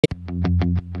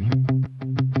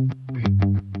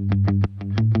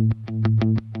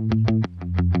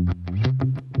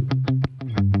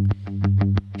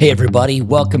Hey, everybody.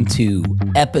 Welcome to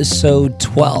episode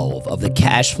 12 of the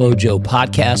Cash Flow Joe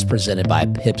podcast presented by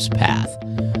Pip's Path.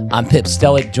 I'm Pip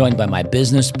Stellick, joined by my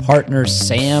business partners,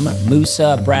 Sam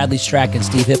Musa, Bradley Strack, and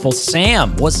Steve Hippel.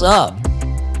 Sam, what's up?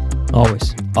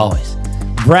 Always.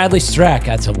 Bradley Strack,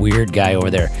 that's a weird guy over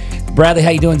there. Bradley,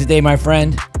 how you doing today, my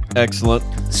friend? Excellent.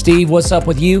 Steve, what's up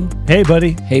with you? Hey,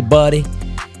 buddy. Hey, buddy.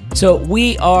 So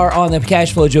we are on the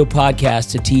Cash Flow Joe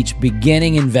podcast to teach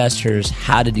beginning investors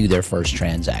how to do their first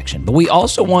transaction. But we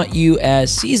also want you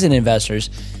as seasoned investors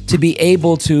to be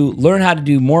able to learn how to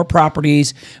do more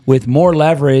properties with more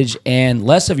leverage and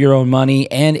less of your own money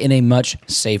and in a much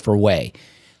safer way.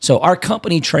 So our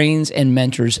company trains and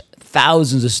mentors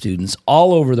thousands of students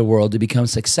all over the world to become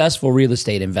successful real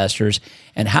estate investors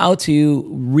and how to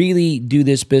really do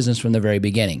this business from the very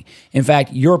beginning. In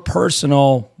fact, your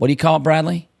personal, what do you call it,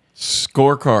 Bradley?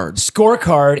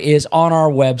 Scorecard is on our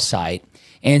website.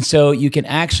 And so you can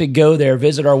actually go there,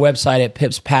 visit our website at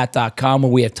pipspath.com,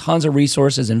 where we have tons of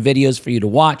resources and videos for you to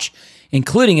watch,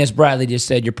 including, as Bradley just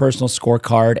said, your personal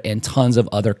scorecard and tons of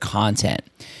other content.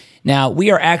 Now,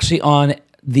 we are actually on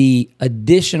the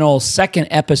additional second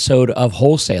episode of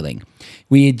Wholesaling.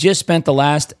 We had just spent the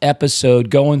last episode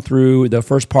going through the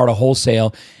first part of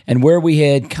Wholesale, and where we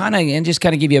had kind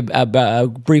of give you a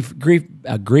brief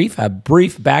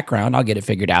background. I'll get it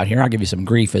figured out here. I'll give you some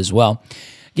grief as well.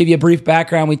 Give you a brief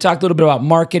background. We talked a little bit about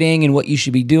marketing and what you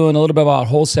should be doing, a little bit about what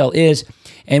Wholesale is,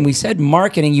 and we said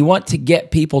marketing, you want to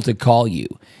get people to call you.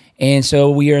 And so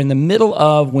we are in the middle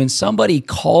of when somebody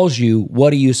calls you,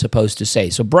 what are you supposed to say?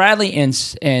 So Bradley and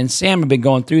Sam have been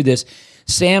going through this.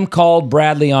 Sam called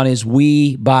Bradley on his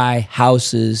We Buy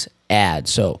Houses ad.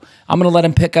 So I'm going to let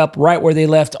him pick up right where they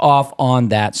left off on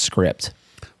that script.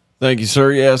 Thank you,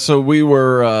 sir. Yeah, so we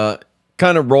were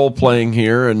kind of role-playing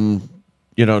here, and,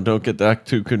 don't get that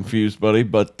too confused, buddy,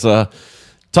 but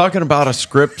talking about a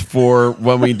script for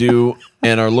when we do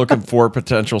and are looking for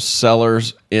potential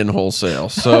sellers in wholesale.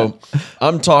 So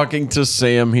I'm talking to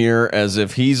Sam here as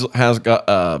if has got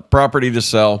a property to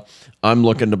sell. I'm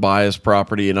looking to buy his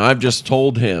property, and I've just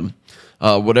told him,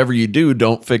 whatever you do,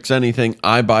 don't fix anything.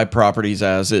 I buy properties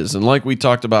as is. And like we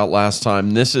talked about last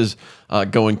time, this is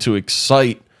going to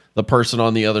excite the person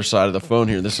on the other side of the phone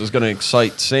here. This is going to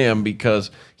excite Sam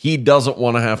because he doesn't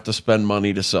want to have to spend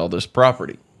money to sell this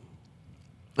property.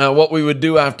 Now, what we would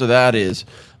do after that is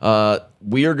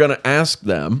we are going to ask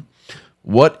them,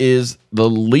 what is the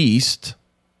least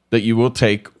that you will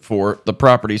take for the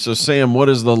property? So, Sam, what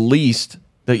is the least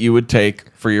that you would take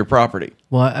for your property?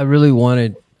 Well, I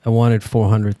wanted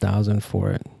 $400,000 for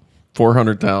it.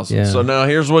 $400,000. Yeah. So now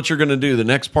here's what you're going to do. The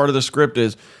next part of the script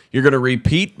is you're going to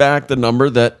repeat back the number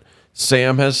that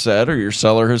Sam has said or your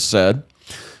seller has said,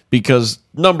 because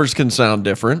numbers can sound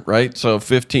different, right? So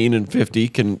 15 and 50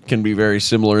 can be very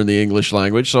similar in the English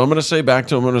language. So I'm going to say back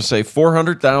to him, I'm going to say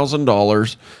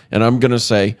 $400,000, and I'm going to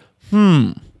say,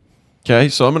 Okay,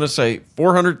 so I'm going to say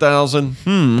 400,000,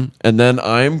 and then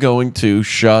I'm going to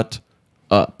shut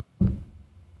up.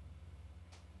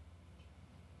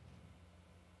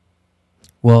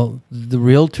 Well, the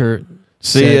realtor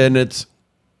and it's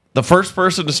the first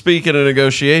person to speak in a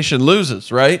negotiation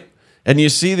loses, right? And you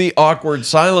see the awkward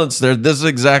silence there. This is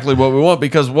exactly what we want,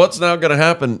 because what's now going to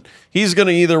happen? He's going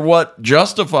to either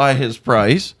justify his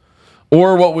price,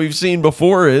 or what we've seen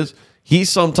before is he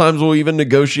sometimes will even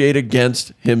negotiate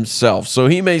against himself. So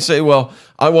he may say, well,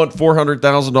 I want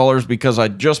 $400,000 because I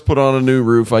just put on a new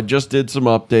roof. I just did some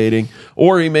updating.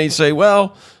 Or he may say,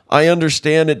 well, I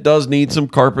understand it does need some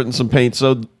carpet and some paint.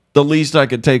 So the least I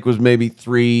could take was maybe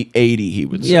 $380, he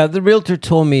would say. Yeah, the realtor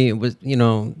told me it was,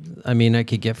 I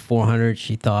could get 400,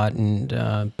 she thought.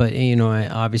 But I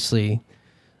obviously,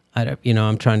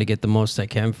 I'm trying to get the most I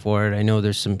can for it. I know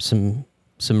there's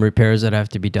some repairs that have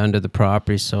to be done to the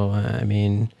property. So, I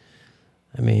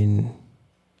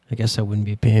guess I wouldn't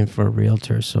be paying for a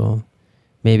realtor. So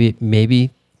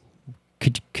maybe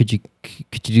could you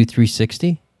do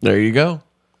 360? There you go.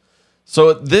 So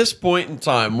at this point in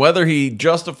time, whether he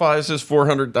justifies his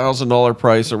 $400,000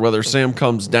 price or whether Sam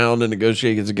comes down and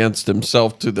negotiates against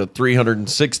himself to the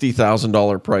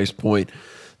 $360,000 price point,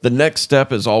 the next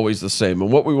step is always the same. And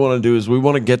what we want to do is we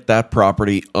want to get that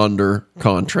property under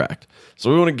contract. So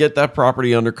we want to get that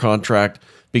property under contract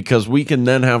because we can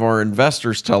then have our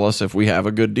investors tell us if we have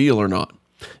a good deal or not.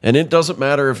 And it doesn't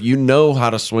matter if you know how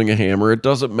to swing a hammer. It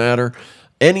doesn't matter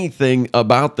anything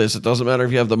about this. It doesn't matter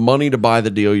if you have the money to buy the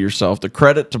deal yourself, the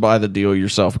credit to buy the deal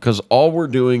yourself, because all we're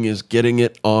doing is getting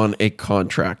it on a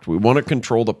contract. We want to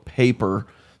control the paper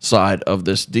side of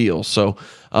this deal. So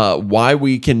why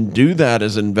we can do that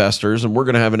as investors, and we're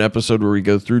going to have an episode where we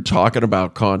go through talking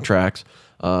about contracts,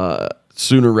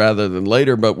 sooner rather than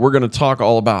later, but we're going to talk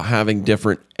all about having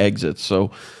different exits.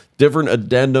 So different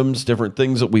addendums, different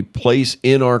things that we place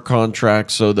in our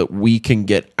contract so that we can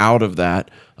get out of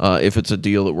that if it's a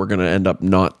deal that we're going to end up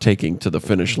not taking to the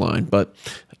finish line. But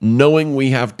knowing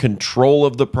we have control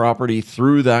of the property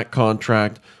through that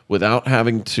contract without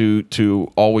having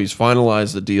to always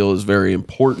finalize the deal is very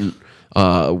important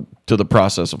to the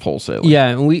process of wholesaling. Yeah,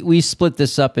 and we split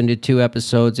this up into 2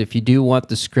 episodes. If you do want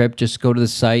the script, just go to the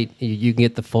site. You can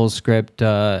get the full script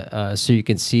so you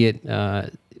can see it.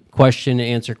 Question,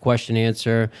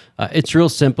 answer. It's real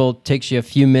simple. Takes you a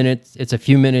few minutes. It's a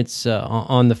few minutes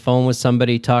on the phone with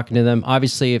somebody, talking to them.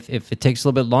 Obviously, if it takes a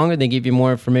little bit longer, they give you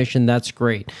more information. That's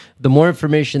great. The more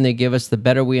information they give us, the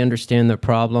better we understand the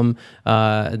problem,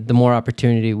 the more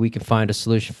opportunity we can find a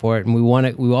solution for it. And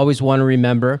we always want to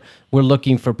remember, we're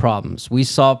looking for problems. We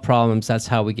solve problems. That's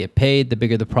how we get paid. The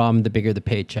bigger the problem, the bigger the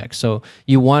paycheck. So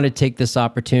you want to take this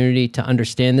opportunity to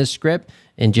understand this script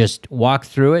and just walk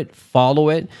through it, follow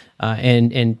it,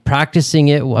 and practicing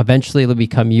it. Eventually, it'll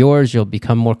become yours. You'll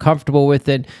become more comfortable with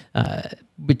it.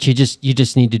 But you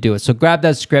just need to do it. So grab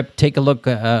that script, take a look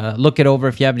it over.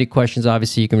 If you have any questions,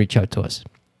 obviously you can reach out to us.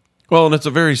 Well, and it's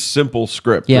a very simple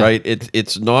script, Yeah. right?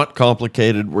 It's not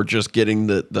complicated. We're just getting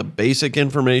the basic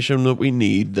information that we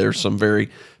need. There's some very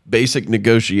basic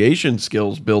negotiation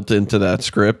skills built into that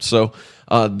script. So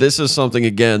this is something,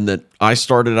 again, that I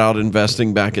started out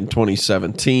investing back in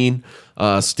 2017.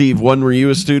 Steve, when were you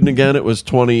a student again? It was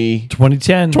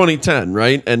 2010. 2010,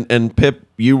 right? And Pip,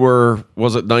 you were,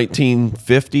 was it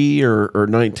 1950 or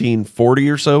 1940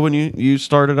 or so when you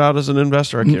started out as an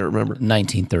investor? I can't remember.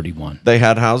 1931. They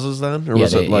had houses then? Or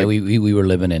was it like... we were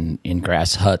living in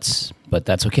grass huts, but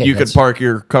that's okay. You could park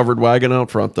your covered wagon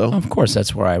out front, though. Of course,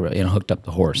 that's where I hooked up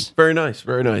the horse. Very nice,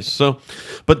 very nice. So,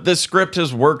 but this script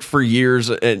has worked for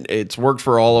years, and it's worked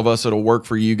for all of us. It'll work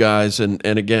for you guys. And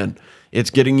again, it's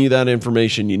getting you that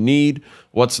information you need.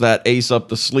 What's that ace up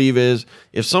the sleeve is.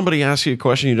 If somebody asks you a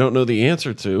question you don't know the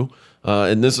answer to,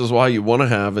 and this is why you want to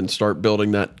have and start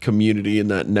building that community and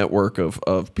that network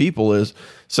of people, is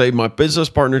say, my business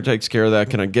partner takes care of that.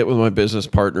 Can I get with my business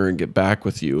partner and get back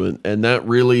with you? And that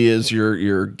really is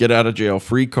your get out of jail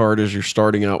free card as you're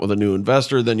starting out with a new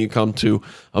investor. Then you come to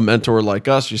a mentor like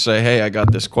us. You say, hey, I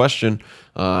got this question.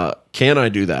 Can I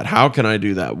do that? How can I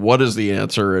do that? What is the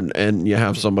answer? And you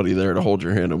have somebody there to hold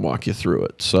your hand and walk you through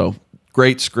it. So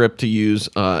great script to use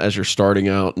as you're starting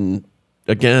out. And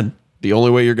again, the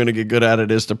only way you're going to get good at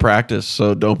it is to practice.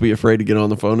 So don't be afraid to get on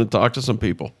the phone and talk to some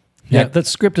people. Yeah, that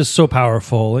script is so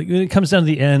powerful. When it comes down to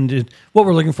the end, what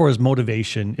we're looking for is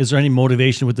motivation. Is there any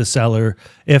motivation with the seller?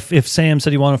 If Sam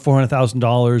said he wanted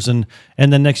 $400,000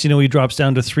 and then next he drops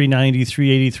down to 390,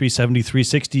 380, 370,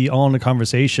 360 all in a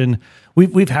conversation.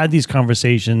 We've had these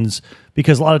conversations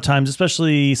because a lot of times,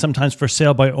 especially sometimes for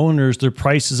sale by owners, their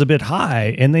price is a bit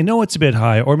high and they know it's a bit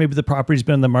high, or maybe the property's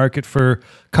been in the market for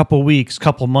a couple weeks,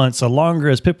 couple months, so longer,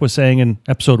 as Pip was saying in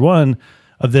episode 1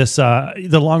 of this,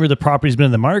 the longer the property's been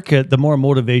in the market, the more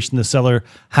motivation the seller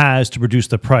has to reduce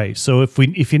the price. So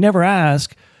if you never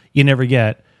ask, you never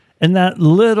get. And that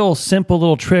simple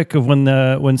little trick of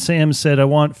when Sam said, I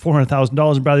want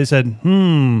 $400,000, and Bradley said,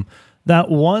 that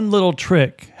one little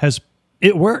trick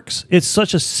it works. It's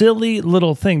such a silly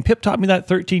little thing. Pip taught me that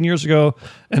 13 years ago,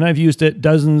 and I've used it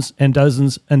dozens and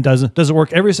dozens and dozens. Does it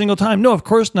work every single time? No, of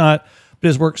course not. But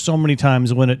it's worked so many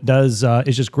times. When it does,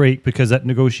 it's just great because that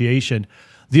negotiation.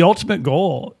 The ultimate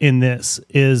goal in this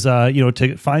is,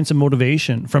 to find some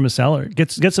motivation from a seller.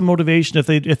 Get some motivation if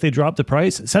they drop the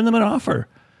price. Send them an offer.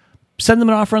 Send them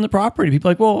an offer on the property. People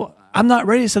are like, well, I'm not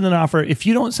ready to send an offer. If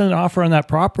you don't send an offer on that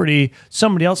property,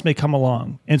 somebody else may come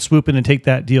along and swoop in and take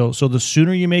that deal. So the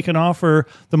sooner you make an offer,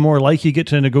 the more likely you get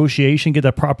to a negotiation, get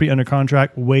that property under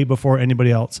contract way before anybody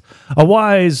else. A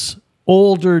wise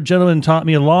older gentleman taught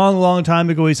me a long, long time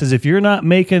ago. He says, if you're not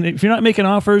making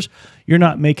offers, you're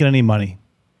not making any money.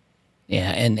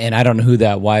 Yeah, and I don't know who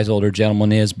that wise older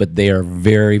gentleman is, but they are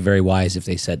very, very wise if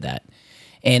they said that.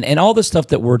 And all the stuff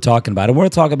that we're talking about, and we're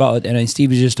talking about, and Steve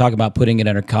was just talking about putting it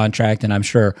under contract, and I'm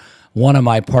sure one of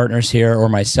my partners here or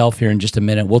myself here in just a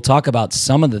minute, we'll talk about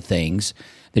some of the things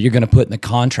that you're going to put in the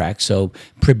contract. So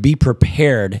be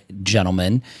prepared,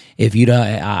 gentlemen. If you don't,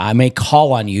 I may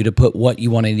call on you to put what you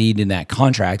want to need in that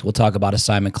contract. We'll talk about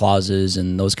assignment clauses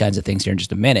and those kinds of things here in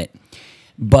just a minute.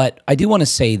 But I do want to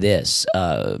say this,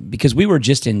 because we were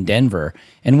just in Denver,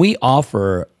 and we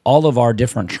offer all of our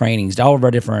different trainings, all of our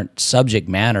different subject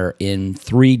matter in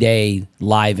 3-day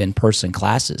live in-person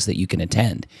classes that you can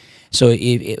attend. So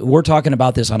we're talking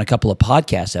about this on a couple of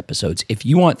podcast episodes. If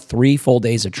you want 3 full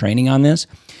days of training on this,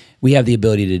 we have the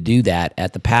ability to do that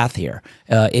at the Path here.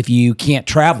 If you can't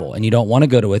travel and you don't want to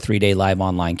go to a 3-day live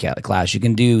online class, you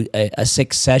can do a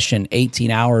 6-session,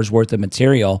 18 hours worth of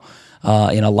material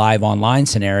in a live online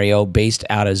scenario based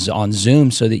out on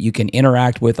Zoom, so that you can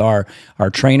interact with our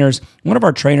trainers. One of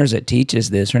our trainers that teaches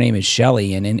this, her name is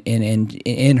Shelly, and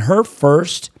in her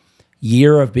first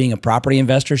year of being a property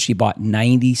investor, she bought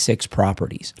 96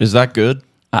 properties. Is that good?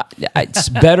 It's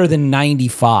better than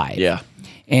 95. Yeah.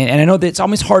 And I know that it's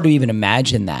almost hard to even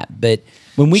imagine that, but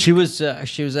when she was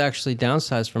actually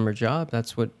downsized from her job.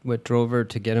 That's what drove her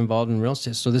to get involved in real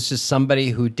estate. So this is somebody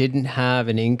who didn't have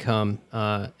an income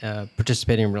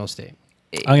participating in real estate.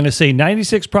 I'm going to say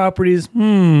 96 properties.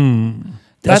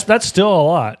 That's still a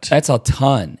lot. That's a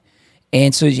ton.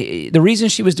 And so the reason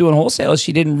she was doing wholesale is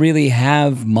she didn't really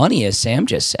have money, as Sam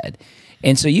just said.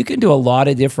 And so you can do a lot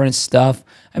of different stuff.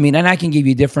 I mean, and I can give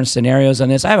you different scenarios on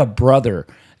this. I have a brother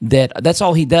that's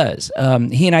all he does.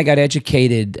 He and I got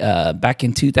educated back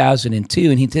in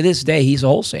 2002, and to this day he's a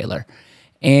wholesaler.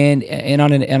 And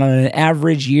on an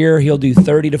average year, he'll do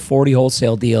 30 to 40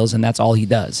 wholesale deals, and that's all he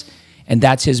does. And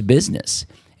that's his business.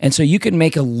 And so you can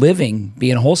make a living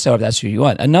being a wholesaler if that's what you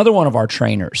want. Another one of our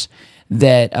trainers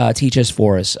that teaches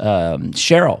for us,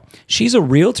 Cheryl, she's a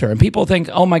realtor. And people think,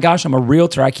 oh my gosh, I'm a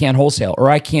realtor, I can't wholesale,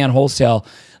 or I can't wholesale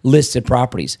listed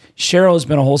properties. Cheryl has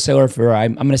been a wholesaler for,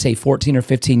 I'm going to say 14 or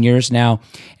 15 years now.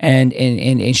 And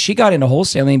she got into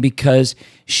wholesaling because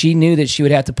she knew that she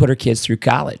would have to put her kids through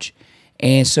college.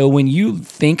 And so when you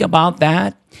think about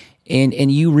that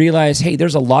and you realize, hey,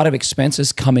 there's a lot of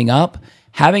expenses coming up,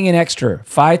 having an extra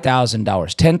 $5,000,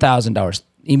 $10,000,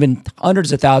 even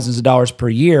hundreds of thousands of dollars per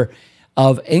year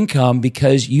of income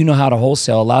because you know how to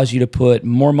wholesale allows you to put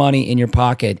more money in your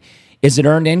pocket. Is it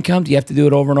earned income? Do you have to do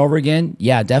it over and over again?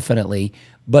 Yeah, definitely.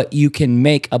 But you can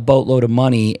make a boatload of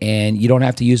money, and you don't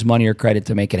have to use money or credit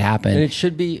to make it happen. And it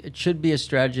should be a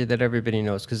strategy that everybody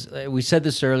knows, because we said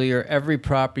this earlier. Every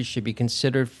property should be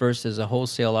considered first as a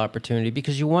wholesale opportunity,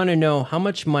 because you want to know how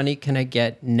much money can I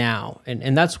get now,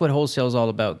 and that's what wholesale is all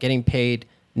about: getting paid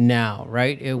now,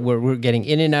 right? We're getting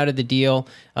in and out of the deal.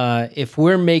 If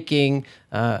we're making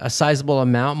a sizable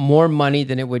amount, more money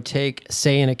than it would take,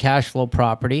 say, in a cash flow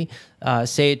property,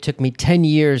 say it took me 10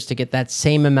 years to get that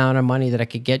same amount of money that I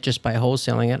could get just by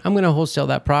wholesaling it, I'm going to wholesale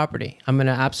that property. I'm going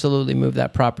to absolutely move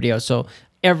that property out. So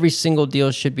every single deal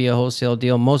should be a wholesale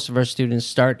deal. Most of our students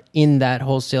start in that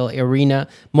wholesale arena,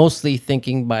 mostly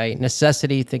thinking by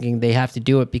necessity, thinking they have to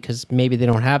do it because maybe they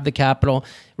don't have the capital.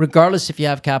 Regardless if you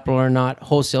have capital or not,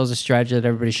 wholesale is a strategy that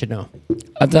everybody should know.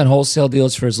 I've done wholesale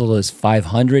deals for as little as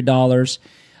 $500.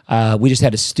 We just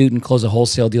had a student close a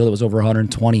wholesale deal that was over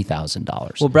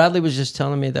 $120,000. Well, Bradley was just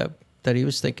telling me that he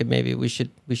was thinking maybe we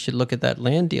should look at that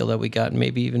land deal that we got and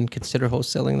maybe even consider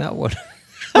wholesaling that one.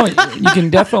 Oh, you can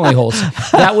definitely wholesale.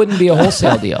 That wouldn't be a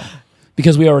wholesale deal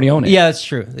because we already own it. Yeah, that's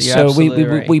true. You're so we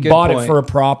right. bought point. it for a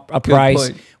price.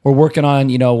 Point. We're working on,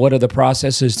 what are the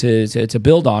processes to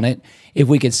build on it. If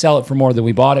we could sell it for more than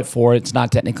we bought it for, it's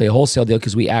not technically a wholesale deal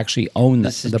because we actually own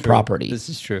the property. This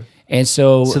is true. And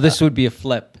so this would be a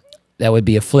flip. That would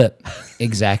be a flip.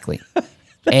 Exactly.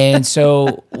 And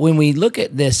so when we look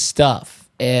at this stuff,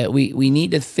 we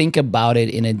need to think about it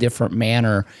in a different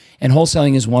manner. And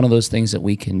wholesaling is one of those things that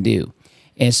we can do.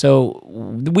 And so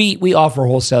we offer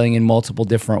wholesaling in multiple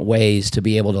different ways to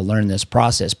be able to learn this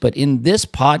process. But in this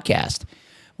podcast,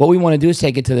 what we want to do is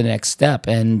take it to the next step.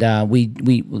 And we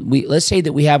let's say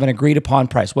that we have an agreed upon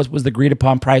price. What was the agreed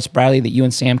upon price, Bradley, that you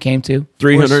and Sam came to?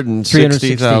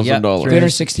 $360,000.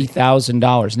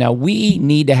 $360,000. Now, we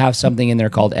need to have something in there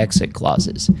called exit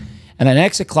clauses. And an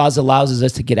exit clause allows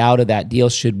us to get out of that deal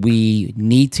should we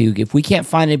need to. If we can't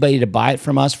find anybody to buy it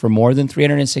from us for more than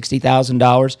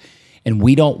 $360,000 and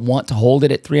we don't want to hold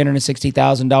it at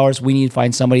 $360,000, we need to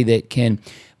find somebody that can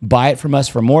buy it from us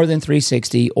for more than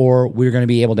 $360,000, or we're going to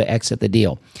be able to exit the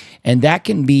deal. And that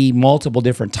can be multiple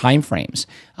different time frames.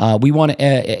 We want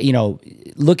to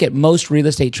look at most real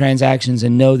estate transactions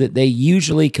and know that they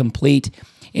usually complete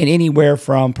in anywhere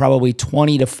from probably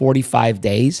 20 to 45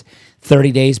 days.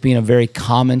 30 days being a very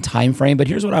common time frame. But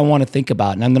here's what I want to think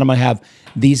about. And then I'm going to have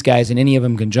these guys, and any of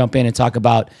them can jump in and talk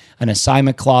about an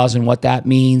assignment clause and what that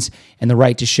means, and the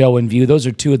right to show and view. Those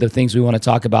are two of the things we want to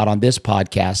talk about on this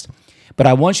podcast. But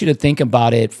I want you to think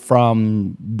about it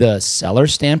from the seller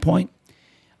standpoint.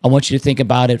 I want you to think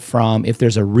about it from, if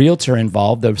there's a realtor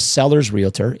involved, the seller's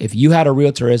realtor. If you had a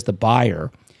realtor as the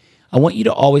buyer, I want you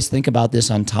to always think about this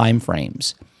on time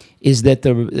frames. Is that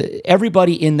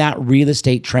everybody in that real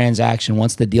estate transaction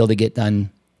wants the deal to get done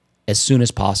as soon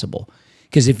as possible.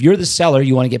 Because if you're the seller,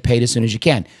 you want to get paid as soon as you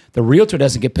can. The realtor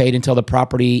doesn't get paid until the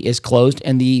property is closed,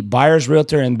 and the buyer's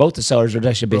realtor and both the sellers, or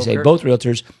I should say both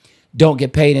realtors, don't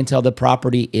get paid until the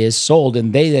property is sold,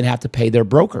 and they then have to pay their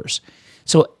brokers.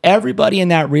 So everybody in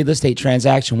that real estate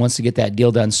transaction wants to get that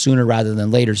deal done sooner rather than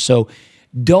later. So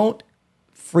don't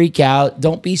freak out.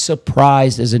 Don't be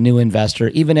surprised as a new investor,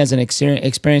 even as an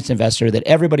experienced investor, that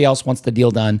everybody else wants the deal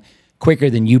done quicker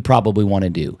than you probably want to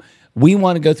do. We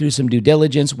want to go through some due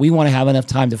diligence. We want to have enough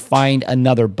time to find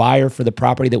another buyer for the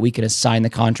property that we can assign the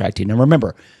contract to. Now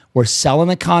remember, we're selling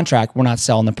the contract. We're not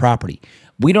selling the property.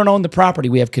 We don't own the property.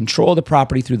 We have control of the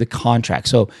property through the contract.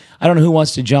 So I don't know who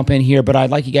wants to jump in here, but I'd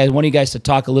like one of you guys to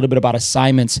talk a little bit about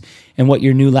assignments and what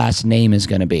your new last name is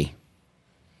going to be.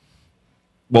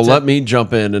 Well, let me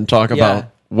jump in and talk about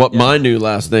what my new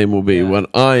last name will be when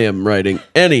I am writing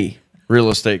any real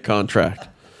estate contract.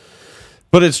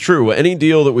 But it's true. Any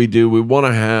deal that we do, we want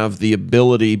to have the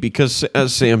ability, because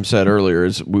as Sam said earlier,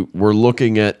 we're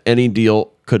looking at any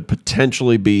deal could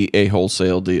potentially be a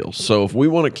wholesale deal. So if we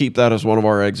want to keep that as one of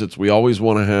our exits, we always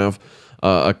want to have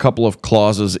a couple of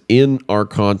clauses in our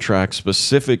contract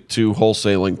specific to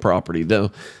wholesaling property.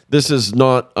 Though this is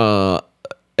not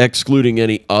excluding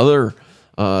any other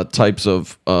types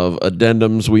of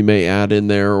addendums we may add in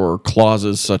there, or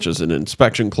clauses such as an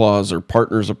inspection clause or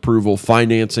partner's approval,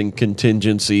 financing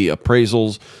contingency,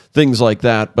 appraisals, things like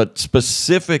that. But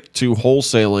specific to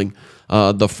wholesaling,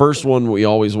 the first one we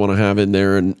always want to have in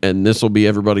there, and this will be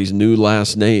everybody's new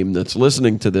last name that's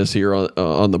listening to this here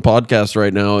on the podcast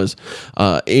right now, is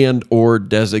and or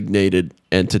designated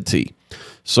entity.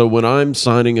 So when I'm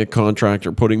signing a contract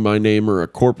or putting my name or a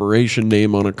corporation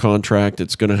name on a contract,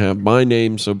 it's going to have my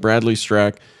name, so Bradley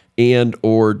Strack, and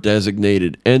or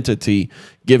designated entity,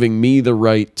 giving me the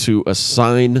right to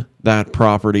assign that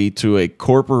property to a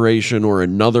corporation or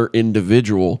another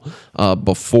individual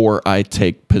before I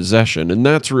take possession. And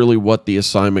that's really what the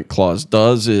assignment clause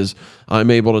does, is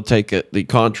I'm able to take the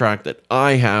contract that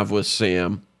I have with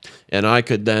Sam, and I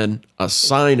could then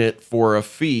assign it for a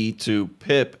fee to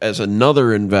Pip as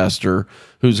another investor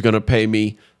who's going to pay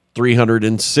me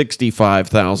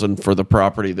 $365,000 for the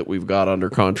property that we've got under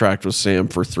contract with Sam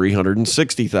for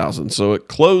 $360,000. So at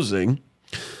closing,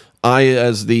 I,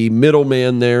 as the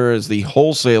middleman there, as the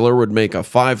wholesaler, would make a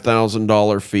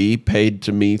 $5,000 fee paid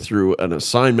to me through an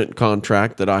assignment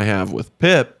contract that I have with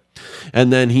Pip.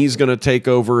 And then he's going to take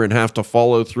over and have to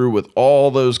follow through with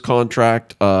all those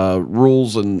contract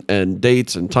rules and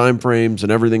dates and timeframes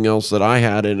and everything else that I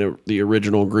had in the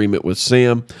original agreement with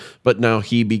Sam. But now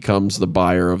he becomes the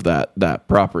buyer of that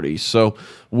property. So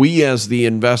we, as the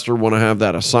investor, want to have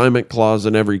that assignment clause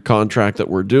in every contract that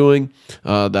we're doing.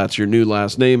 That's your new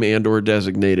last name and or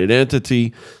designated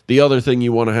entity. The other thing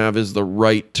you want to have is the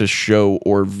right to show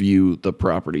or view the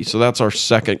property. So that's our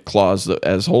second clause. That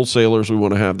as wholesalers, we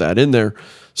want to have that in there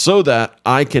so that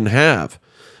I can have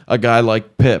a guy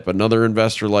like Pip, another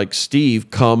investor like Steve,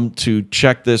 come to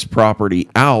check this property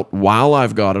out while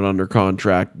I've got it under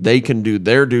contract. They can do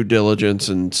their due diligence,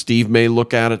 and Steve may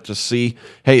look at it to see,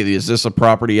 hey, is this a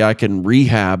property I can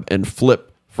rehab and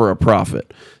flip for a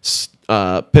profit?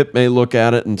 Pip may look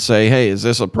at it and say, hey, is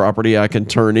this a property I can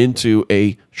turn into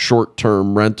a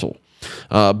short-term rental?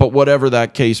 But whatever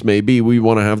that case may be, we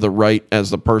want to have the right,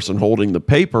 as the person holding the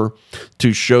paper,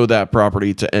 to show that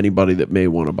property to anybody that may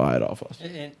want to buy it off us.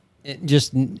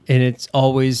 And it's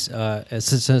always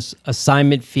it's an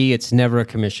assignment fee. It's never a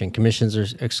commission. Commissions are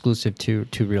exclusive to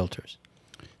realtors.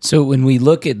 So when we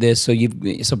look at this,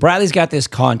 so Bradley's got this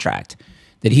contract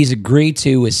that he's agreed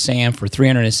to with Sam for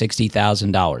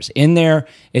 $360,000. In there,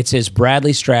 it says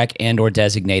Bradley Strack and or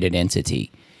designated entity.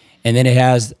 And then it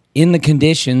has in the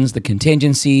conditions, the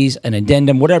contingencies, an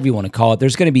addendum, whatever you want to call it.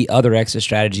 There's going to be other exit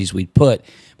strategies we'd put.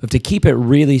 But to keep it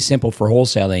really simple for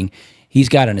wholesaling, he's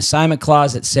got an assignment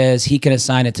clause that says he can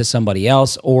assign it to somebody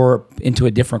else or into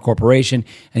a different corporation,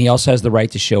 and he also has the right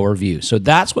to show or view. So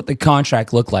that's what the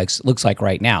contract looks like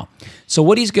right now. So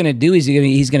what he's going to do is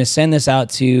he's going to send this out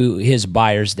to his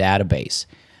buyer's database.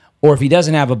 Or if he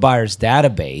doesn't have a buyer's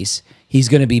database, he's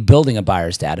going to be building a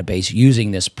buyer's database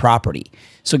using this property.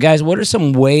 So guys, what are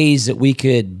some ways that we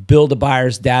could build a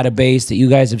buyer's database that you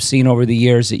guys have seen over the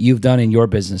years that you've done in your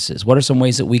businesses? What are some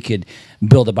ways that we could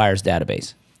build a buyer's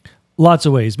database? Lots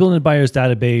of ways. Building a buyer's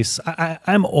database.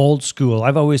 I'm old school.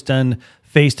 I've always done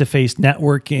face-to-face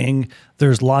networking.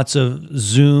 There's lots of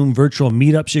Zoom, virtual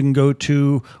meetups you can go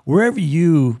to. Wherever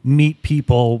you meet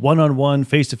people, one-on-one,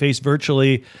 face-to-face,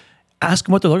 virtually, ask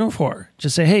them what they're looking for.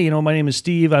 Just say, hey, my name is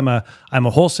Steve. I'm a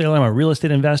wholesaler. I'm a real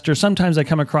estate investor. Sometimes I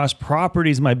come across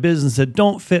properties in my business that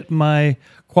don't fit my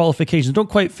qualifications, don't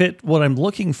quite fit what I'm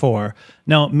looking for.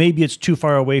 Now, maybe it's too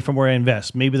far away from where I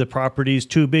invest. Maybe the property is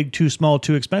too big, too small,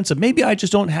 too expensive. Maybe I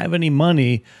just don't have any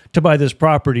money to buy this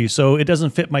property, so it doesn't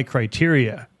fit my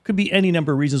criteria. Could be any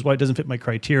number of reasons why it doesn't fit my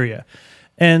criteria.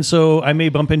 And so I may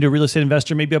bump into a real estate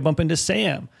investor. Maybe I bump into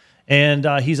Sam. And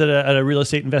he's at a real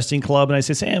estate investing club. And I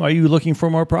say, Sam, are you looking for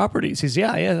more properties? He says,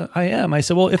 yeah, I am. I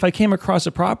said, well, if I came across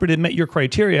a property that met your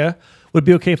criteria, would it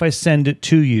be okay if I send it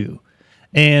to you?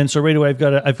 And so right away,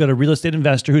 I've got a real estate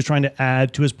investor who's trying to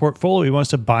add to his portfolio. He wants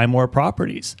to buy more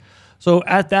properties. So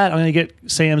at that, I'm going to get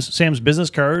Sam's business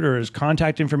card or his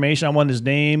contact information. I want his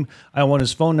name. I want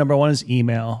his phone number. I want his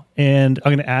email. And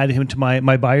I'm going to add him to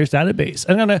my buyer's database.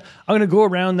 I'm going to go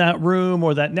around that room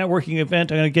or that networking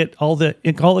event. I'm going to get all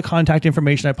the contact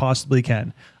information I possibly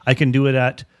can. I can do it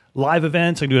at live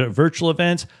events. I can do it at virtual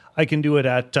events. I can do it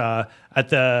at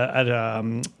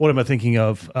what am I thinking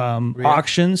of?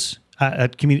 Auctions.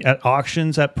 At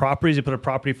auctions, at properties. They put a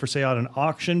property for sale at an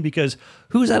auction, because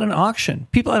who's at an auction?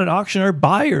 People at an auction are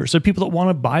buyers. They're people that want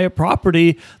to buy a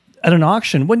property at an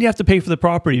auction. When do you have to pay for the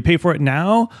property? You pay for it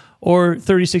now or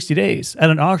 30, 60 days? At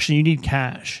an auction, you need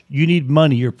cash. You need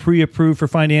money. You're pre-approved for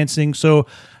financing. So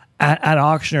at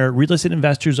auction, our real estate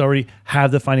investors already have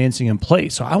the financing in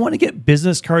place. So I want to get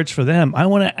business cards for them. I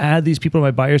want to add these people to my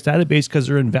buyer's database because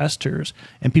they're investors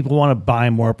and people want to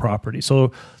buy more property.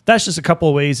 So that's just a couple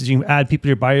of ways that you can add people to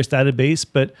your buyer's database.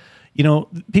 But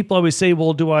people always say,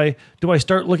 well, do I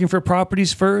start looking for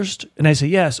properties first? And I say,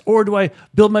 yes. Or do I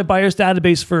build my buyer's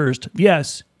database first?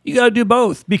 Yes. You got to do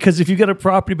both, because if you get a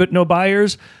property but no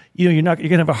buyers, you're going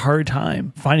to have a hard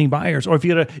time finding buyers. Or if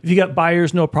you got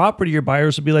buyers, no property, your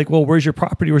buyers will be like, well, where's your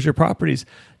property? Where's your properties?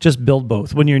 Just build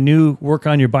both. When you're new, work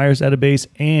on your buyer's database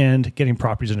and getting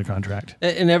properties under contract.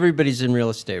 And everybody's in real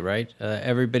estate, right?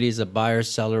 Everybody's a buyer,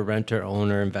 seller, renter,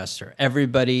 owner, investor.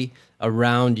 Everybody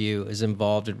around you is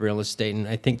involved in real estate. And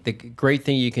I think the great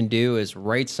thing you can do is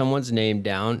write someone's name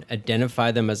down,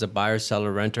 identify them as a buyer,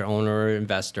 seller, renter, owner, or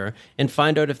investor, and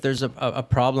find out if there's a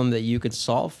problem that you could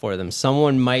solve for them.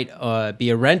 Someone might be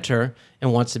a renter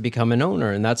and wants to become an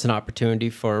owner, and that's an opportunity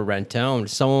for a rent to own.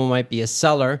 Someone might be a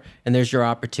seller, and there's your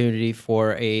opportunity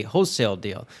for a wholesale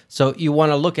deal. So you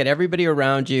want to look at everybody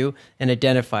around you and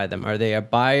identify them. Are they a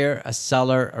buyer, a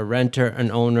seller, a renter,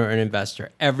 an owner, an investor?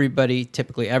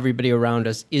 Typically everybody around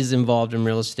us is involved in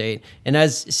real estate. And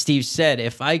as Steve said,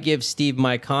 if I give Steve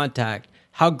my contact,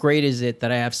 how great is it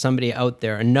that I have somebody out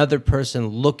there, another person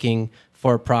looking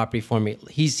for a property for me?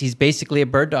 He's basically a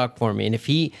bird dog for me. And if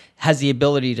he has the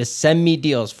ability to send me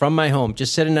deals from my home,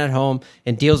 just sitting at home,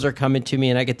 and deals are coming to me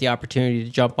and I get the opportunity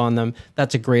to jump on them,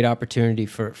 that's a great opportunity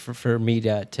for me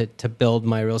to build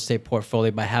my real estate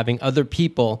portfolio by having other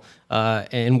people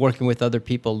and working with other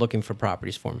people looking for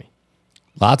properties for me.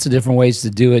 Lots of different ways to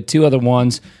do it. Two other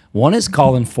ones. One is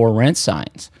calling for rent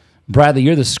signs. Bradley,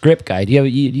 you're the script guy. Do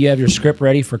you have your script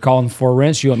ready for calling for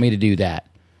rents? You want me to do that?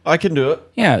 I can do it.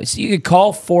 Yeah, so you could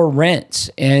call for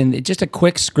rents, and just a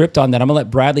quick script on that. I'm going to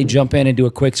let Bradley jump in and do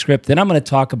a quick script. Then I'm going to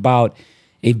talk about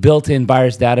a built-in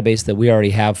buyer's database that we already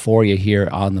have for you here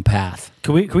on the path.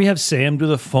 Can we have Sam do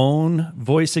the phone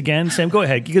voice again? Sam, go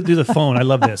ahead. You can do the phone. I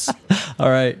love this. All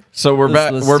right. So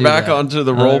we're back onto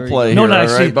the role play no, here,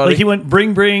 actually, right, buddy? like he went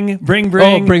bring.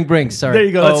 Oh, bring. Sorry. There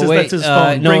you go. That's his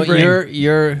phone. No, bring.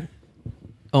 you're.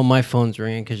 Oh, my phone's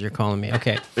ringing because you're calling me.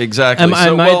 Okay. Exactly.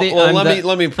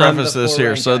 Let me preface this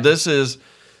here. So this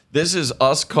is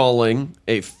us calling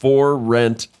a for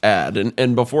rent ad.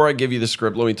 And before I give you the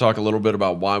script, let me talk a little bit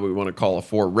about why we want to call a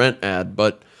for rent ad.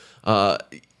 But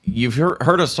you've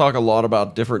heard us talk a lot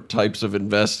about different types of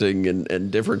investing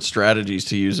and different strategies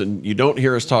to use. And you don't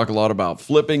hear us talk a lot about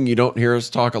flipping. You don't hear us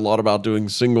talk a lot about doing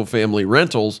single family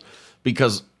rentals,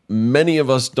 because many of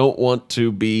us don't want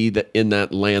to be in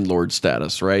that landlord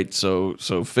status, right? So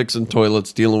fixing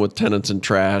toilets, dealing with tenants and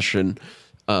trash. And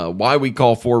why we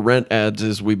call for rent ads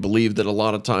is we believe that a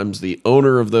lot of times the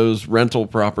owner of those rental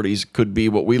properties could be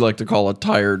what we like to call a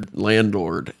tired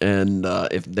landlord. And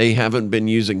if they haven't been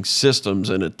using systems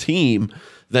and a team,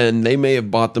 then they may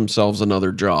have bought themselves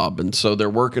another job. And so they're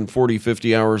working 40,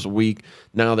 50 hours a week.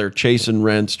 Now they're chasing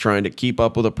rents, trying to keep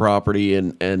up with a property,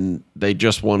 and they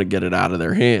just want to get it out of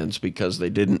their hands because they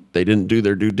didn't do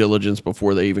their due diligence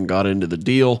before they even got into the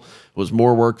deal. It was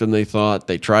more work than they thought.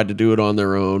 They tried to do it on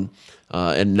their own,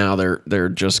 and now they're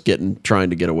just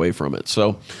trying to get away from it.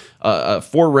 So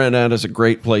for rent ad is a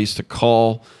great place to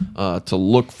call to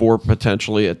look for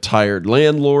potentially a tired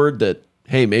landlord that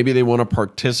hey, maybe they want to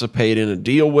participate in a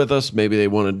deal with us. Maybe they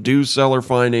want to do seller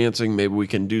financing. Maybe we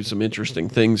can do some interesting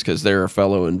things because they're a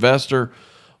fellow investor.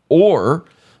 Or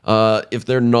if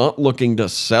they're not looking to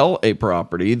sell a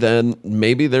property, then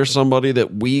maybe there's somebody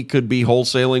that we could be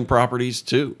wholesaling properties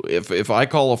to. If I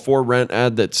call a for rent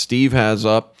ad that Steve has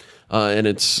up, and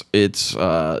it's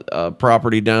a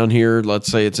property down here, let's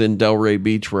say it's in Delray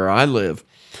Beach where I live,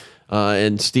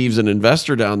 and Steve's an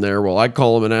investor down there. Well, I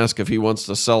call him and ask if he wants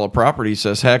to sell a property. He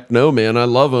says, heck no, man, I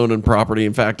love owning property.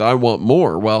 In fact, I want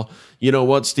more. Well, you know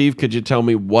what, Steve, could you tell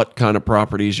me what kind of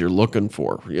properties you're looking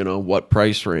for? You know, what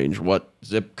price range, what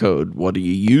zip code, what do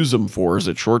you use them for? Is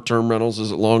it short-term rentals?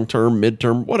 Is it long-term,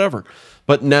 mid-term, whatever?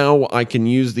 But now I can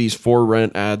use these for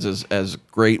rent ads as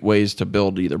great ways to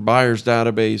build either buyer's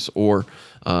database or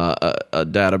a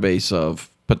database of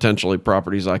potentially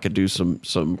properties I could do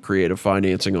some creative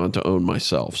financing on to own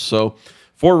myself. So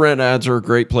for rent ads are a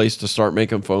great place to start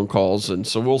making phone calls. And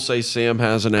so we'll say Sam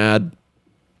has an ad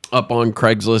up on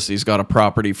Craigslist. He's got a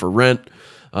property for rent.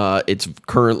 It's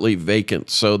currently vacant.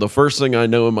 So the first thing I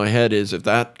know in my head is if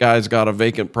that guy's got a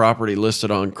vacant property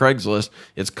listed on Craigslist,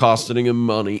 it's costing him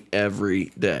money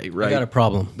every day, right? I got a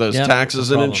problem. Those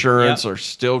taxes and insurance are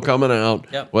still coming out,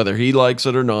 whether he likes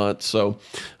it or not. So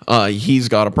he's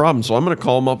got a problem. So I'm going to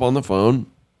call him up on the phone.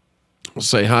 I'll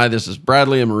say, hi, this is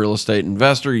Bradley. I'm a real estate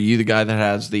investor. Are you the guy that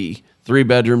has the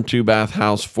 3-bedroom, 2-bath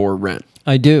house for rent?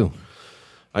 I do.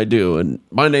 I do. And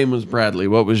my name was Bradley.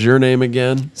 What was your name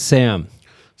again? Sam.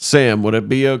 Sam, would it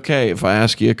be okay if I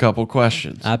ask you a couple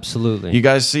questions? Absolutely. You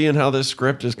guys seeing how this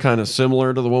script is kind of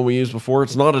similar to the one we used before?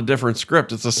 It's not a different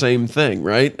script. It's the same thing,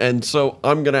 right? And so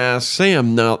I'm going to ask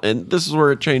Sam now, and this is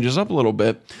where it changes up a little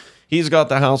bit. He's got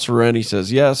the house for rent. He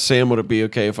says, yes. Sam, would it be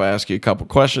okay if I ask you a couple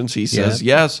questions? He says,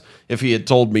 yes. If he had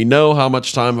told me no, how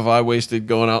much time have I wasted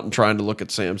going out and trying to look at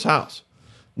Sam's house?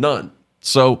 None.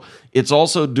 So it's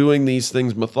also doing these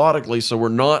things methodically, so we're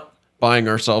not buying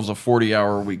ourselves a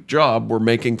 40-hour-a-week job. We're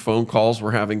making phone calls.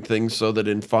 We're having things so that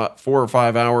in 4 or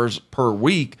 5 hours per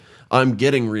week, I'm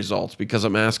getting results because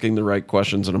I'm asking the right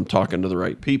questions and I'm talking to the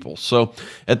right people. So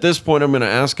at this point, I'm going to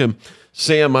ask him,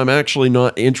 Sam, I'm actually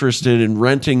not interested in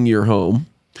renting your home.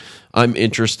 I'm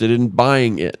interested in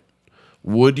buying it.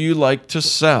 Would you like to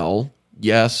sell?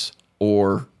 Yes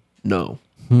or no?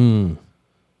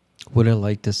 Would I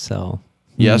like to sell?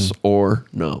 Yes or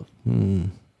no?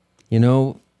 You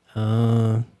know,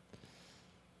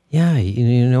 yeah,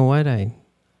 you know what? I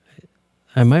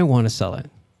might want to sell it.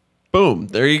 Boom.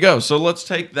 There you go. So let's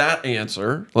take that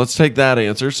answer.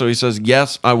 So he says,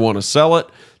 yes, I want to sell it.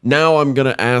 Now I'm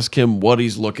going to ask him what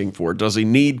he's looking for. Does he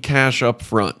need cash up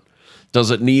front?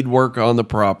 Does it need work on the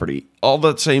property? All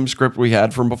that same script we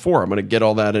had from before. I'm going to get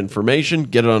all that information,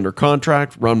 get it under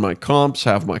contract, run my comps,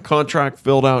 have my contract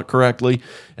filled out correctly,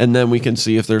 and then we can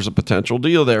see if there's a potential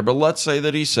deal there. But let's say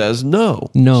that he says no.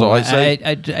 No, so I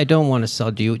don't want to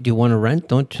sell. Do you want to rent?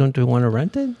 Don't you want to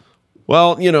rent it?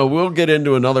 Well, you know, we'll get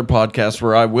into another podcast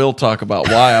where I will talk about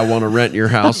why I want to rent your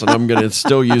house, and I'm going to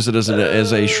still use it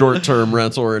as a short-term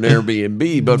rental or an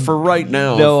Airbnb. But for right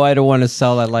now, no, I don't want to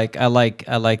sell. I like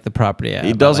the property.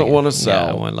 He doesn't want to sell.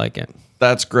 Yeah, I want to like it.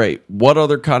 That's great. What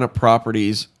other kind of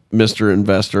properties, Mr.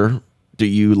 Investor, do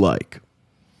you like?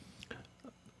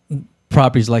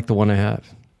 Properties like the one I have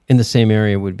in the same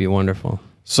area would be wonderful.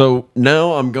 So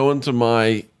now I'm going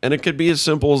to and it could be as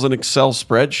simple as an Excel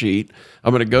spreadsheet.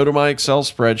 I'm going to go to my Excel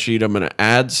spreadsheet. I'm going to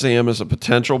add Sam as a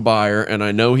potential buyer, and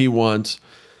I know he wants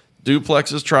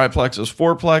duplexes, triplexes,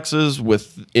 fourplexes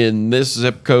within this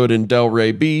zip code in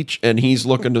Delray Beach, and he's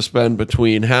looking to spend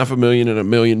between $500,000 and $1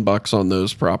 million on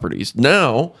those properties.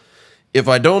 Now, if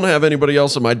I don't have anybody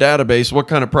else in my database, what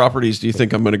kind of properties do you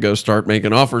think I'm going to go start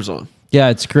making offers on? Yeah,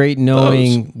 it's great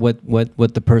knowing what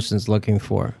the person's looking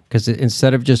for, because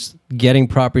instead of just getting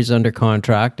properties under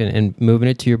contract and moving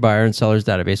it to your buyer and seller's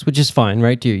database, which is fine,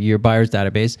 right, to your buyer's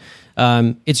database,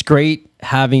 it's great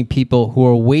having people who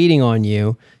are waiting on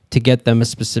you to get them a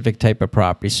specific type of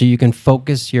property. So you can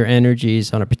focus your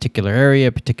energies on a particular area,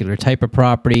 a particular type of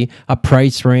property, a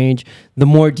price range. The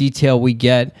more detail we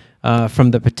get from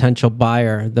the potential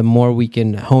buyer, the more we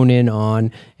can hone in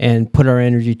on and put our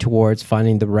energy towards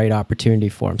finding the right opportunity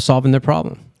for them, solving their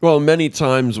problem. Well, many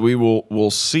times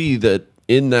we'll see that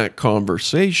in that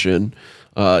conversation,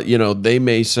 they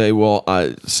may say, well,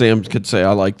 Sam could say,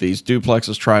 I like these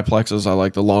duplexes, triplexes, I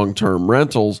like the long-term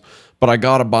rentals, but I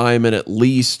got to buy them at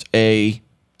least a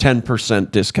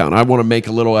 10% discount. I want to make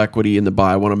a little equity in the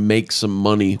buy. I want to make some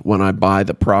money when I buy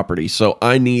the property. So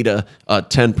I need a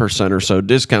 10% or so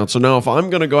discount. So now if I'm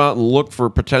going to go out and look for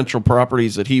potential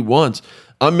properties that he wants,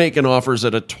 I'm making offers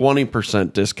at a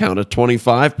 20% discount, a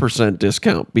 25%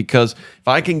 discount, because if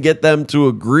I can get them to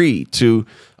agree to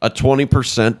a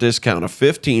 20% discount, a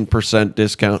 15%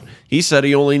 discount, he said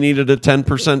he only needed a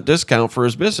 10% discount for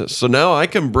his business. So now I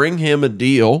can bring him a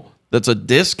deal that's a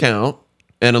discount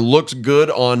and it looks good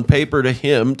on paper to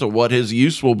him, to what his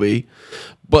use will be,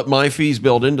 but my fees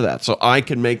built into that. So I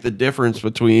can make the difference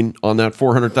between, on that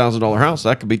 $400,000 house,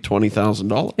 that could be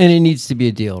 $20,000. And it needs to be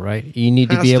a deal, right? You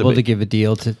need to be able to give a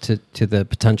deal to the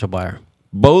potential buyer.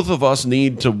 Both of us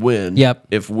need to win Yep.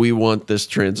 if we want this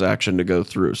transaction to go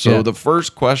through. So the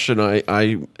first question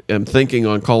I am thinking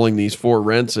on calling these 4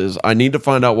 rents is, I need to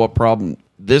find out what problem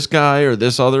this guy or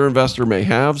this other investor may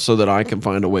have so that I can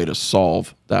find a way to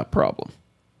solve that problem.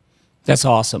 That's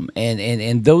awesome.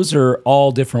 And those are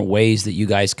all different ways that you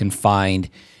guys can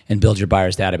find and build your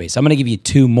buyer's database. I'm going to give you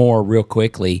 2 more real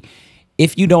quickly.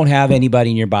 If you don't have anybody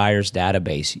in your buyer's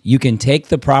database, you can take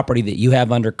the property that you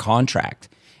have under contract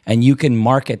and you can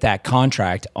market that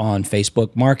contract on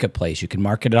Facebook Marketplace. You can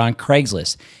market it on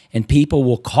Craigslist, and people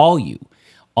will call you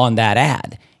on that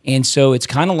ad. And so it's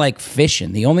kind of like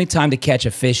fishing. The only time to catch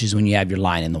a fish is when you have your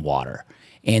line in the water.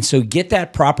 And so get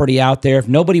that property out there. If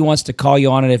nobody wants to call you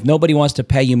on it, if nobody wants to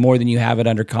pay you more than you have it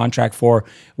under contract for,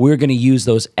 we're going to use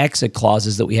those exit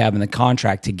clauses that we have in the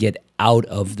contract to get out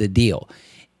of the deal.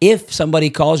 If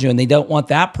somebody calls you and they don't want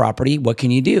that property, what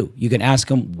can you do? You can ask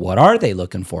them, what are they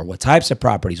looking for? What types of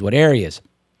properties? What areas?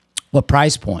 What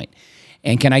price point?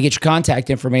 And can I get your contact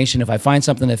information? If I find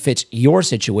something that fits your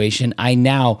situation, I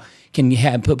now can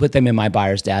put them in my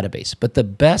buyer's database. But the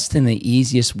best and the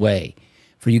easiest way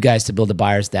for you guys to build a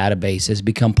buyer's database is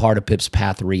become part of Pip's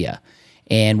Path RIA.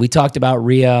 And we talked about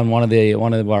RIA on one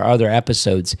of our other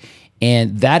episodes.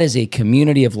 And that is a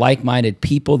community of like-minded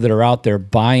people that are out there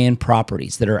buying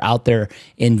properties, that are out there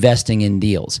investing in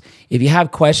deals. If you have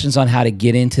questions on how to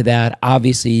get into that,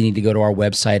 obviously you need to go to our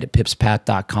website at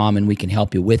pipspath.com and we can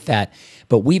help you with that.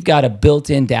 But we've got a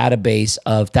built-in database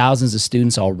of thousands of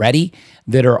students already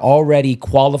that are already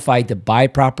qualified to buy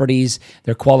properties.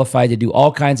 They're qualified to do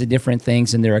all kinds of different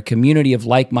things, and they're a community of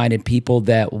like-minded people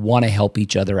that want to help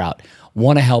each other out,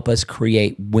 want to help us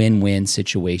create win-win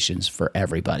situations for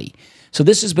everybody. So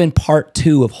this has been part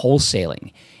 2 of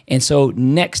wholesaling. And so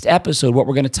next episode, what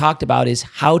we're going to talk about is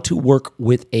how to work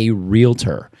with a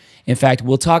realtor. In fact,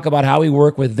 we'll talk about how we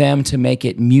work with them to make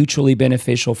it mutually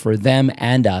beneficial for them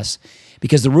and us,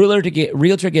 because the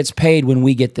realtor gets paid when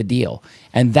we get the deal.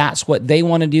 And that's what they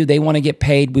want to do. They want to get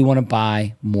paid. We want to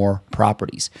buy more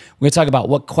properties. We're going to talk about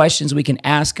what questions we can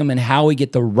ask them and how we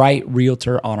get the right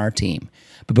realtor on our team.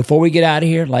 But before we get out of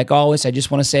here, like always, I just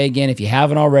want to say again, if you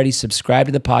haven't already, subscribe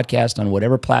to the podcast on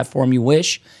whatever platform you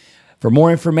wish. For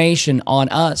more information on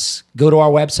us, go to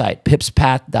our website,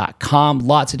 pipspath.com.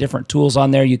 Lots of different tools on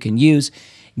there you can use.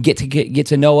 Get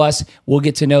to know us. We'll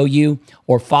get to know you.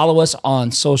 Or follow us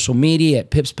on social media at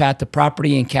Pips Path to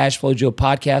Property and Cash Flow Joe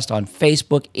Podcast on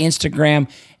Facebook, Instagram,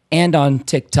 and on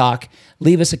TikTok.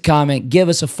 Leave us a comment, give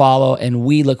us a follow, and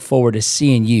we look forward to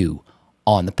seeing you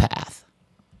on the path.